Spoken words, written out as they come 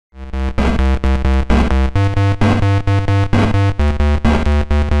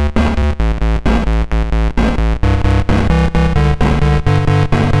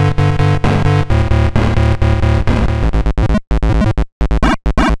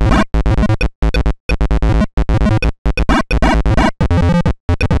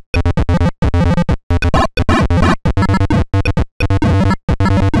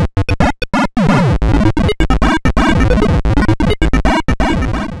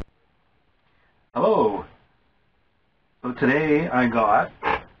So today I got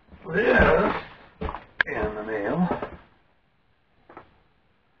this in the mail.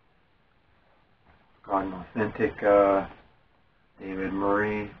 Got an authentic David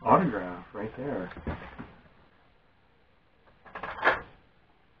Murray autograph right there.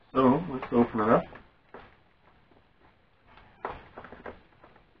 So let's open it up.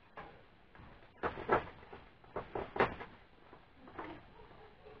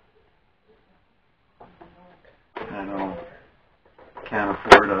 I know, can't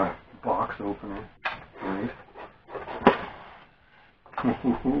afford a box opener, right? Look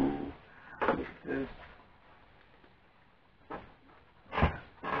at this.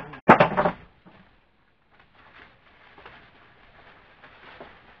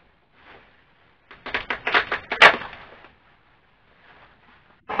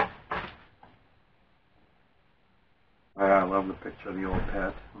 I love the picture of the old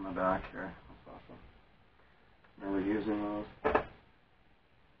pet on the back here. That's awesome. Remember using those?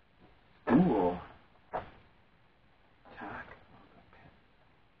 Cool. Attack of the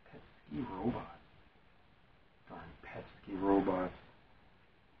PETSCII robots. Darn PETSCII robots.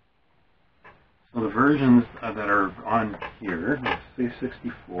 So the versions that are on here, the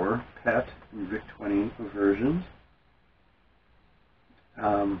C64, PET, and VIC-20 versions.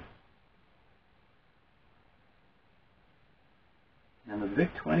 And the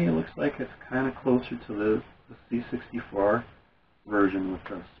VIC-20 looks like it's kind of closer to the C64 version with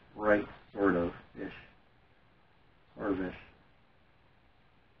the sprite sort of-ish.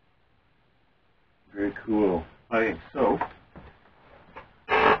 Very cool. Okay, so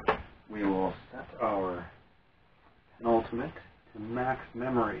we will set our penultimate to max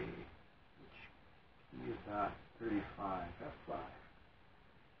memory, which is that 35, F5.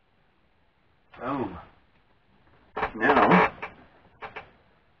 Boom. Now,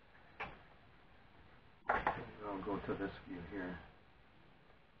 I'll go to this view here.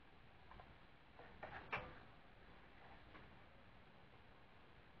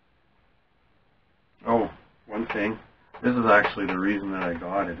 Oh, one thing. This is actually the reason that I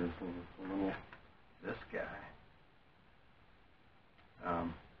got it, is this guy.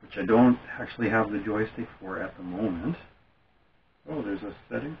 Which I don't actually have the joystick for at the moment. Oh, there's a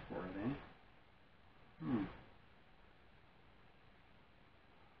setting for it, eh?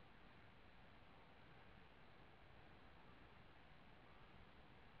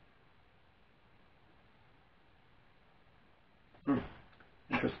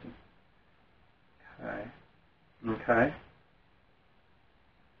 Interesting. Okay.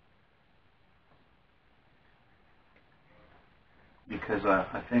 Because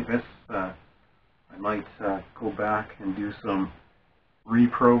I think this, I might go back and do some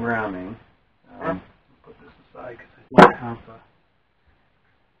reprogramming. Put this aside because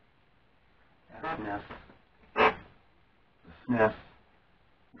I don't have the SNES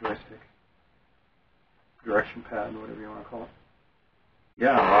joystick, direction pad, whatever you want to call it.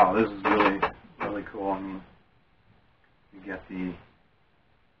 Yeah, wow, this is really cool. I mean, you get the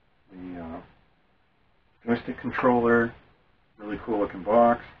joystick controller, really cool looking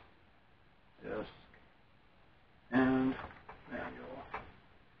box, disc, and manual.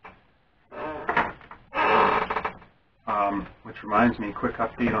 Which reminds me, quick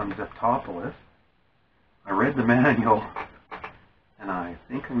update on Ziptopolis. I read the manual, and I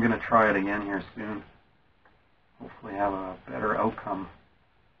think I'm going to try it again here soon. Hopefully have a better outcome.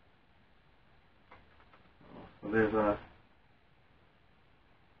 So there's a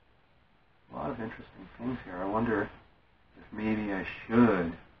lot of interesting things here. I wonder if maybe I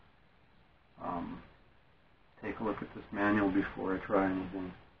should take a look at this manual before I try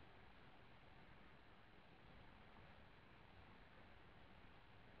anything.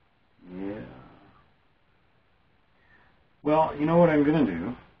 Yeah. Well, you know what I'm going to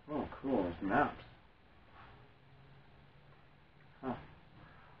do? Oh, cool. There's maps. Huh.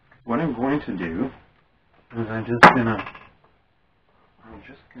 What I'm going to do is I'm just gonna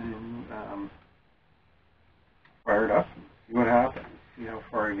fire it up and see what happens. See how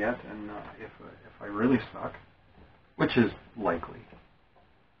far I get, and if I really suck, which is likely,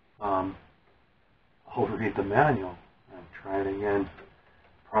 I'll read the manual and try it again.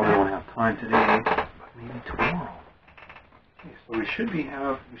 Probably won't have time today, but maybe tomorrow. Okay, so we should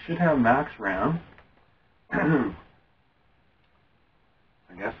have max RAM.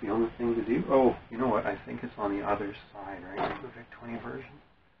 I guess the only thing to do, oh, you know what, I think it's on the other side, right, of the VIC-20 version.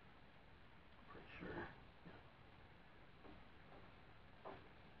 Pretty sure.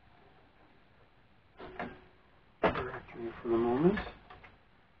 Directory for the moment.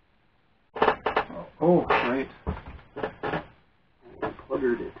 Oh, right. I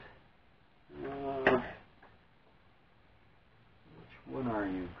cluttered it. What are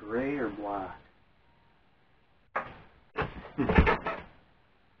you, gray or black?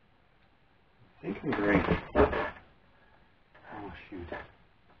 Thinking gray. Oh shoot.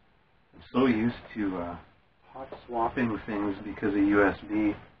 I'm so used to hot swapping things because of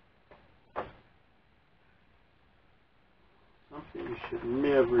USB. Something you should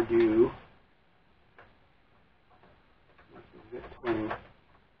never do. That's a bit 20.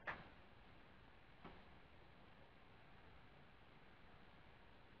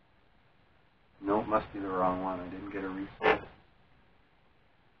 No, it must be the wrong one. I didn't get a reset.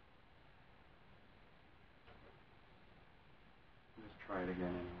 Just try it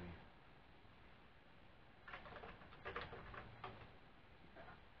again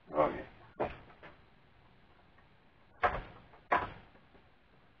anyway. Okay.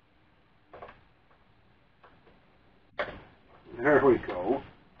 There we go.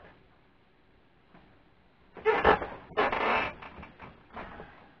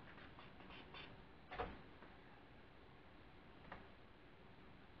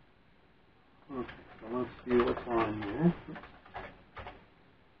 Okay, so let's see what's on here.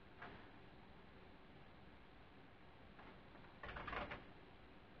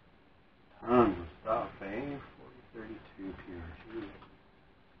 Tons of stuff, eh? 4032 pure.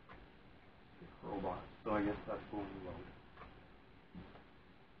 Robot. So I guess that's going to load.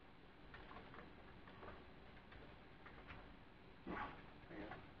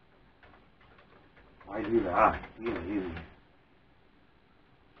 Why do that? Easy.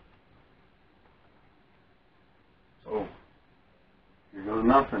 So, here goes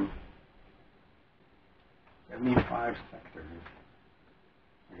nothing. 75 sectors.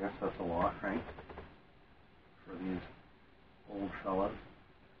 I guess that's a lot, right? For these old fellas.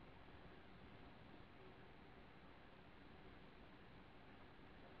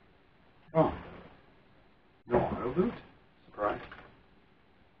 Oh. No auto boot? Surprise.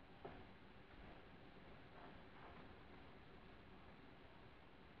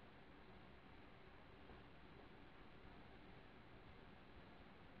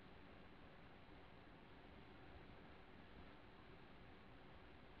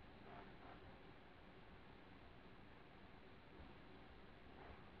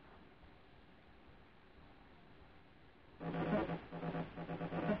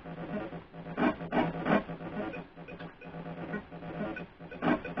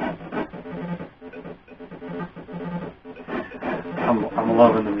 I'm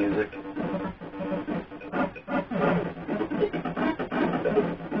loving the music.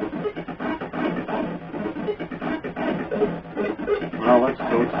 Well, let's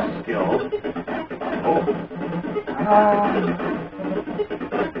go to skill. Oh.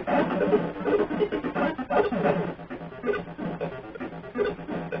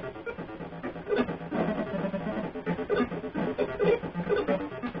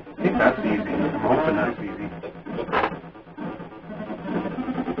 I think that's easy. I'm hoping that's easy.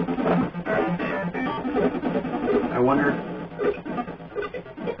 I wonder.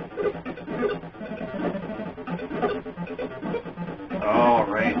 Oh,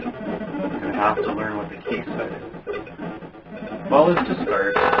 right. I'm going to have to learn what the key set is. Well, let's just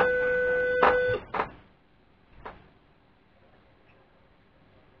start.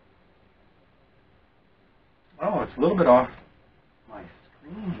 Oh, it's a little bit off my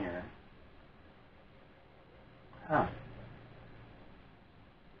screen here. Huh.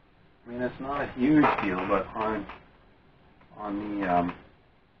 I mean, it's not a huge deal, but on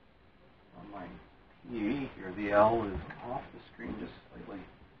my TV here, the L is off the screen just slightly.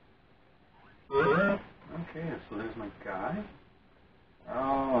 Okay, so there's my guy.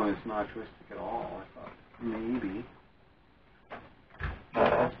 Oh, it's not joystick at all. I thought maybe.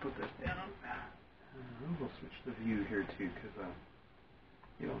 Let's put this down. We'll switch the view here too, because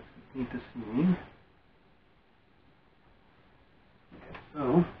you don't need to see me. Okay, so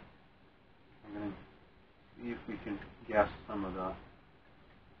I'm going to see if we can guess some of the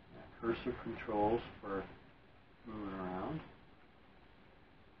cursor controls for moving around.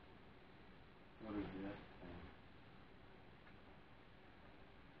 What is this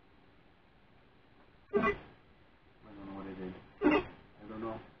thing? I don't know what it is. I don't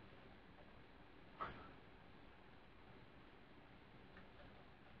know.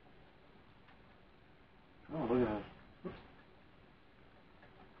 Oh, look at that. Oops.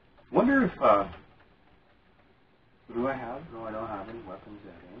 Wonder if, do I have? No, I don't have any weapons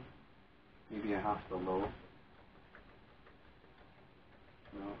yet, eh? Maybe I have to load.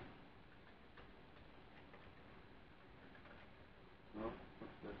 No. No,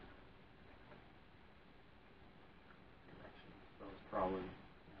 what's this? Directions. So it's probably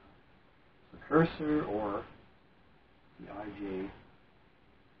the cursor or the IJ.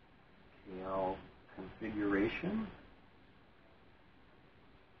 scale configuration.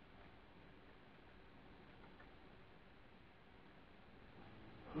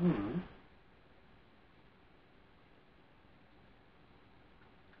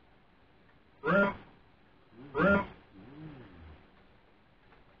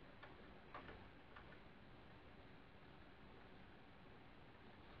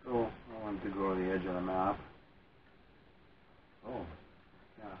 So I wanted to go to the edge of the map. Oh,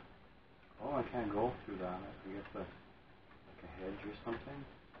 yeah. Oh, I can't go through that. I guess that's like a hedge or something.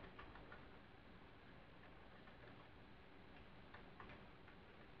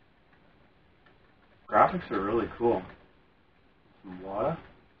 Graphics are really cool. Some water.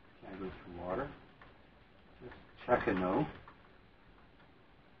 Can't go through water. Just check a no.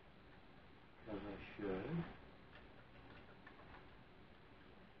 Because I should.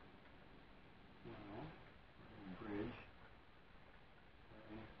 No. Bridge.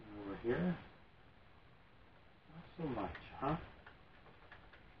 Anything over here? Not so much, huh?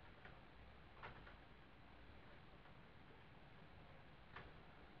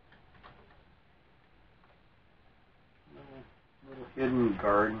 Little hidden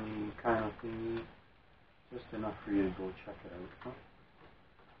garden kind of thingy. Just enough for you to go check it out, huh?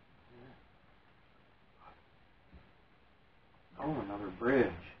 Yeah. Oh, another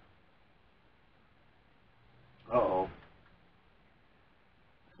bridge. Uh-oh.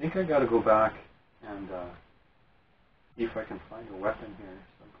 I think I gotta go back and see if I can find a weapon here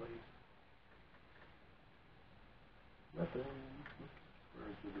someplace. Weapon.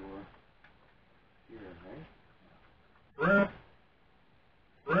 Where's the door? Here, right?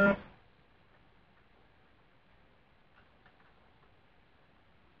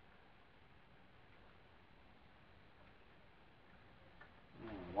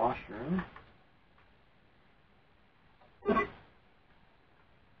 Washroom.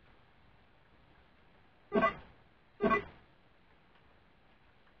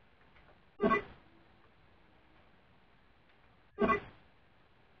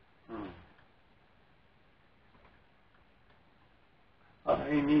 I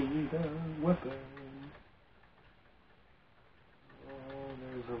need a weapon. Oh,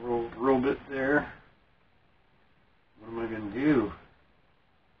 there's a robot there. What am I going to do?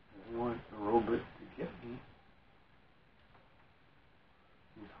 I want the robot to get me.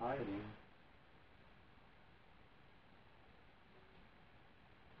 He's hiding.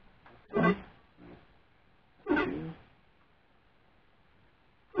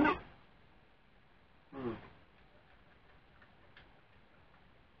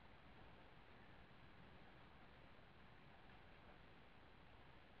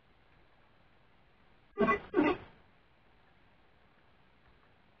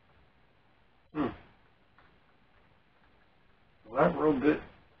 Well, that robot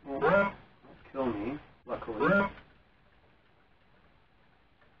won't kill me, luckily. But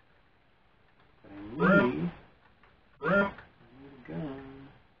I need a gun.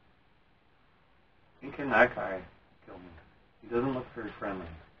 Thinking that guy killed me. He doesn't look very friendly.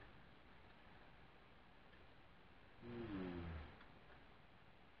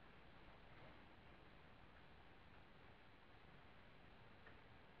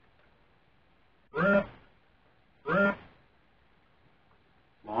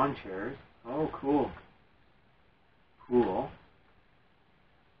 Lawn chairs. Oh, cool. Cool.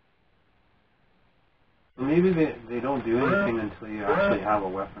 So maybe they don't do anything until you actually have a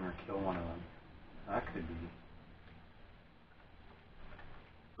weapon or kill one of them. That could be.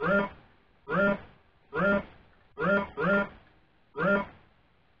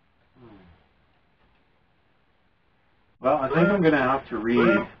 Well, I think I'm going to have to read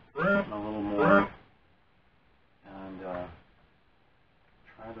a little more and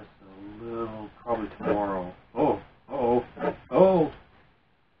try this a little, probably tomorrow. Oh.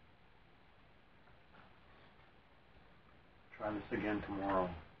 Try this again tomorrow.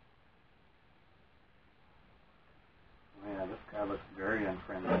 Oh, yeah, this guy looks very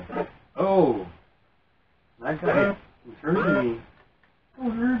unfriendly. Oh! That guy is hurting me.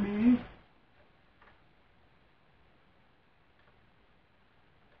 Don't hurt me.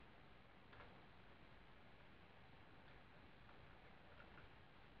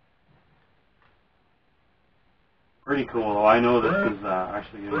 Pretty cool. I know this is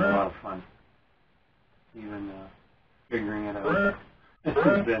actually going to be a lot of fun. Even figuring it out. This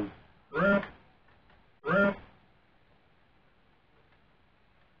has been.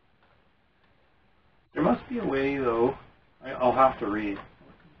 There must be a way, though. I'll have to read.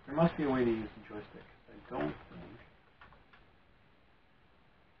 There must be a way to use the joystick. I don't think.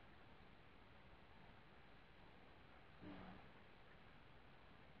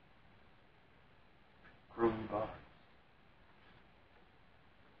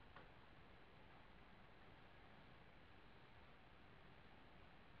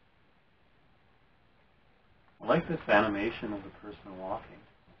 like this animation of the person walking.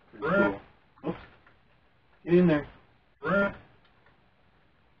 It's pretty cool. Oops. Get in there. Tablet.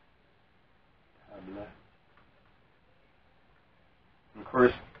 And of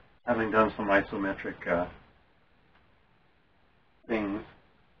course, having done some isometric things,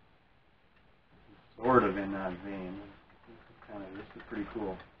 sort of in that vein, this is pretty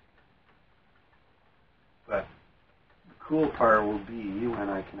cool. But the cool part will be when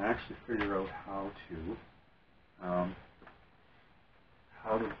I can actually figure out how to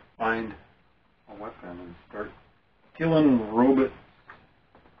find a weapon and start killing robots.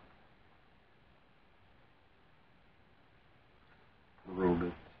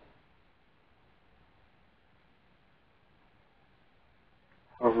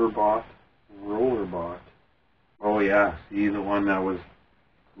 Hoverbot, rollerbot. Oh yeah, see the one that was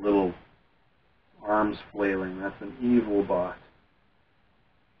little arms flailing. That's an evil bot.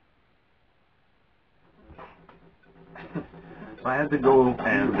 So I had to go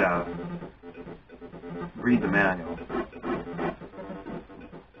and read the manual.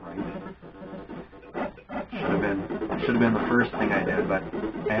 Right. Should have been the first thing I did, but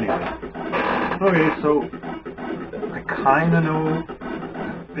anyway. Okay, so I kind of know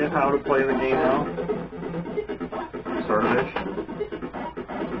a bit how to play the game now. Sort of ish.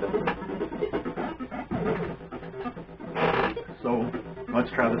 So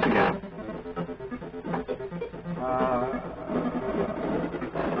let's try this again.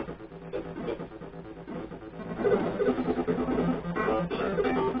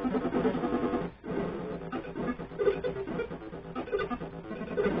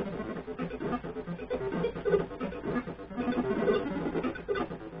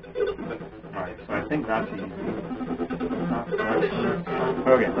 Alright, so I think that's easy.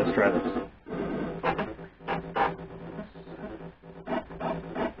 Okay, let's try this.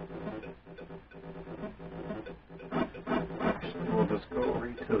 We'll just go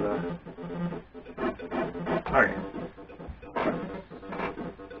right to the... Okay.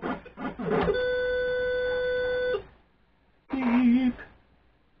 Beep.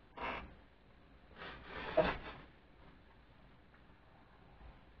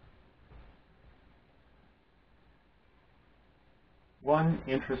 One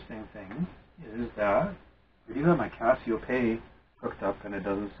interesting thing is that I do have my Cassiopeia hooked up and it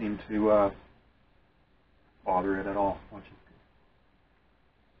doesn't seem to bother it at all, which is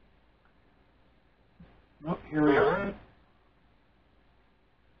good. Oh, here we are.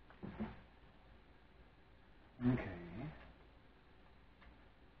 Okay.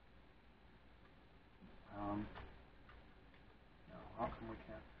 No, how come we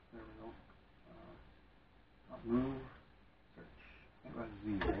can't? There we go. Not move. Search. I think that's Z,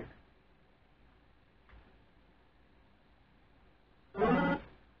 right?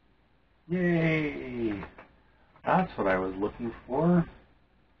 Yay! That's what I was looking for.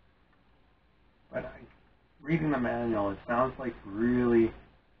 But reading the manual, it sounds like really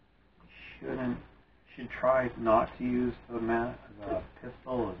should try not to use the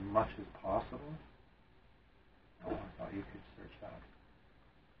pistol as much as possible. Oh, I thought you could search that.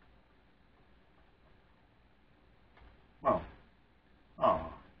 Well,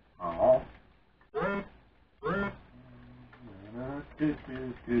 oh.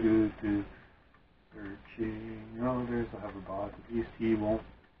 Searching. Oh, there's a hoverbot. At least he won't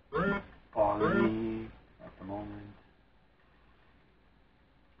bother me at the moment.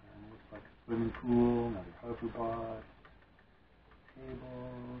 And looks like a swimming pool. Another hoverbot. Table.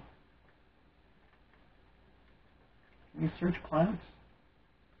 Can you search plants?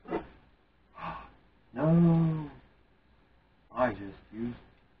 No. I just used...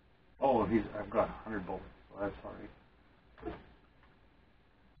 Oh, I've got 100 bullets, so that's alright.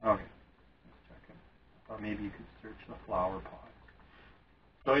 Okay. Let's check it. I thought maybe you could search the flower pot.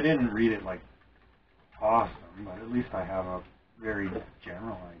 So I didn't read it like awesome, but at least I have a very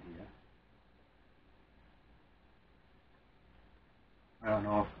general idea. I don't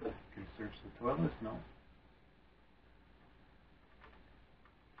know if I can search the toilets. No.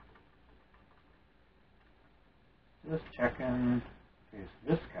 Just checking. Okay,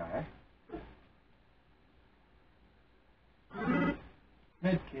 so this guy.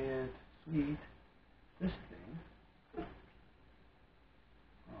 Medkit. Sweet. This thing.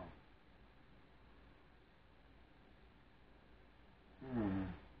 Oh.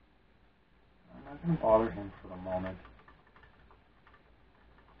 I'm not going to bother him for the moment.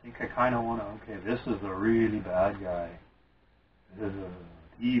 I think I kind of want to, okay, this is a really bad guy. This is an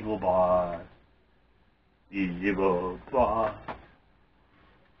evil boss. Evil boss.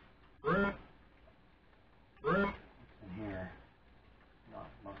 What's in here? Not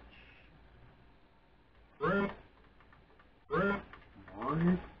much.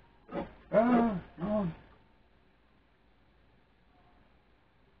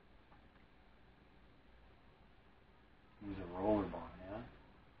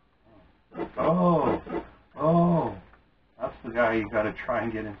 really got to try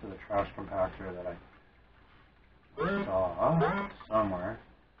and get into the trash compactor that I saw somewhere.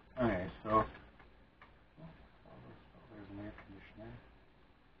 Okay, so there's an air conditioner.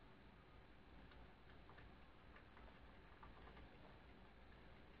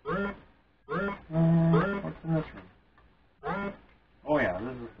 What's in this room? Oh yeah,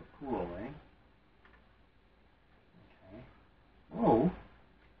 this is the pool, eh? Okay. Whoa.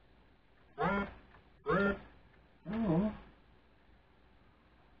 Oh.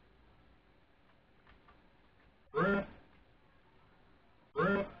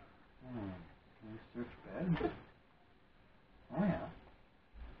 Can we switch beds? Oh yeah.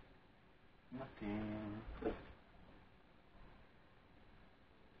 Nothing.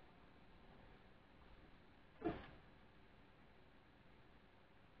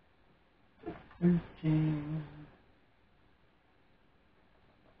 Searching.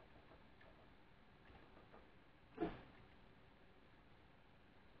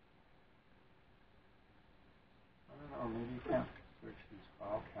 I don't know, maybe you can't search these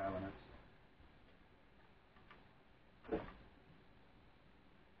file cabinets.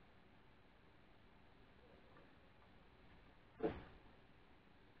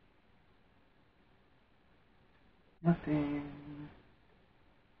 Nothing.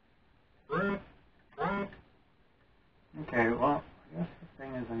 Okay, well, I guess the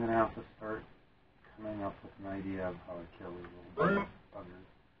thing is I'm going to have to start coming up with an idea of how to kill these little buggers.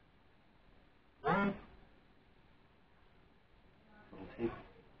 It'll take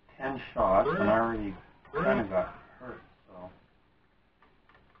 10 shots, and I already kind of got hurt, so,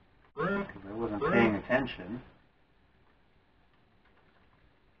 because I wasn't paying attention.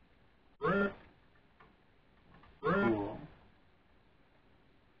 Cool.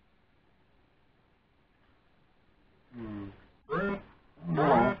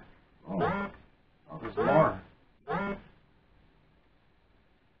 No. Oh, there's more.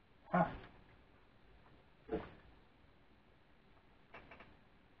 Huh.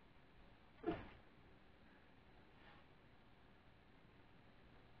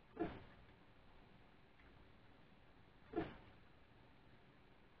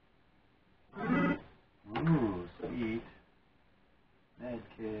 Ooh, sweet. Med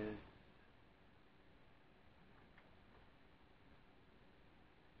kit.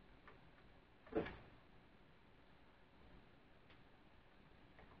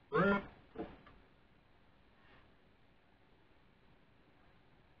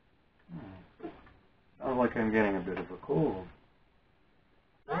 Sounds like I'm getting a bit of a cold.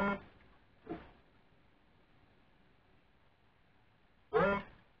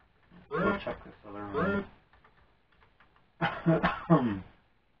 Go check this other room.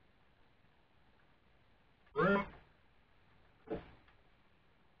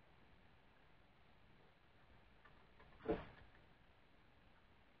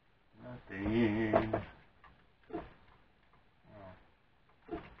 Nothing.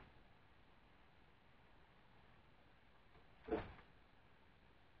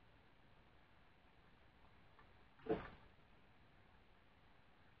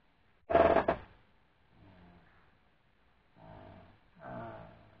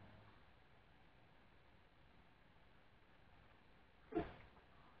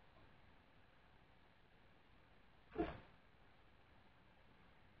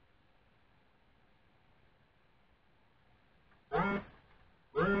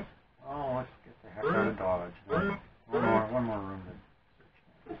 Oh, let's get the heck out of Dodge. One more room to search.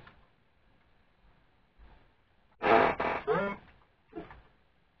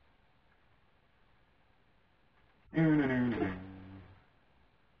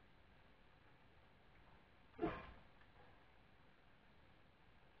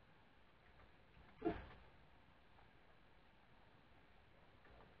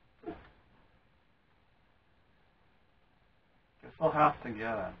 Guess I'll have to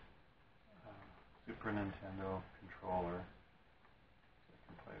get a Super Nintendo controller so I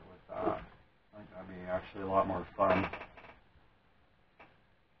can play with that. I think that'd be actually a lot more fun.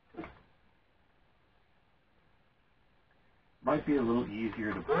 Might be a little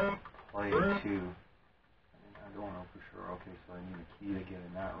easier to play too. I mean, I don't know for sure. Okay, so I need a key to get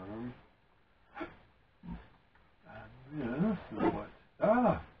in that room. And this is what?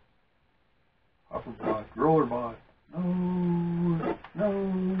 Hoverbot, rollerbot. No, no,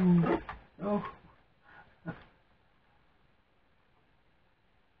 no.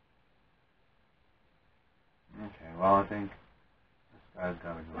 Okay, well I think this guy's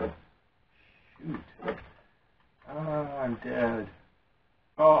gotta go. Shoot. I'm dead.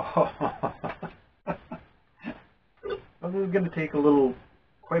 Oh. Well, this is going to take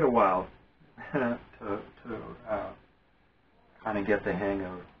quite a while to kind of get the hang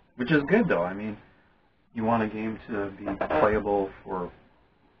of, which is good though. I mean, you want a game to be playable for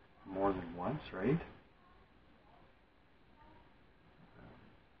more than once, right?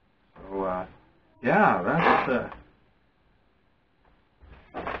 So yeah,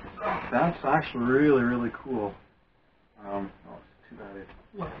 that's actually really really cool. Oh, it's too bad I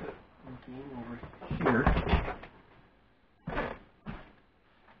left the game over here.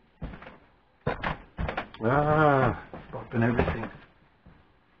 Bumping everything.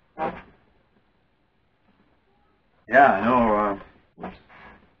 Yeah, I know.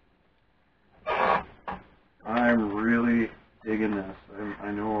 I'm really digging this.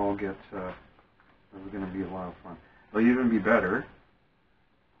 I know I'll get. This is going to be a lot of fun. It'll even be better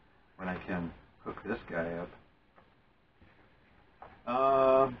when I can hook this guy up.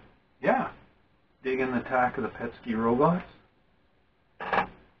 Yeah. Digging the attack of the PETSCII robots.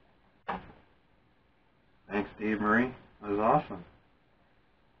 Thanks, Dave Murray. That was awesome.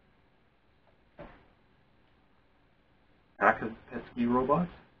 Attack of the PETSCII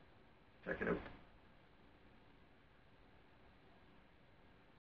robots. Check it out.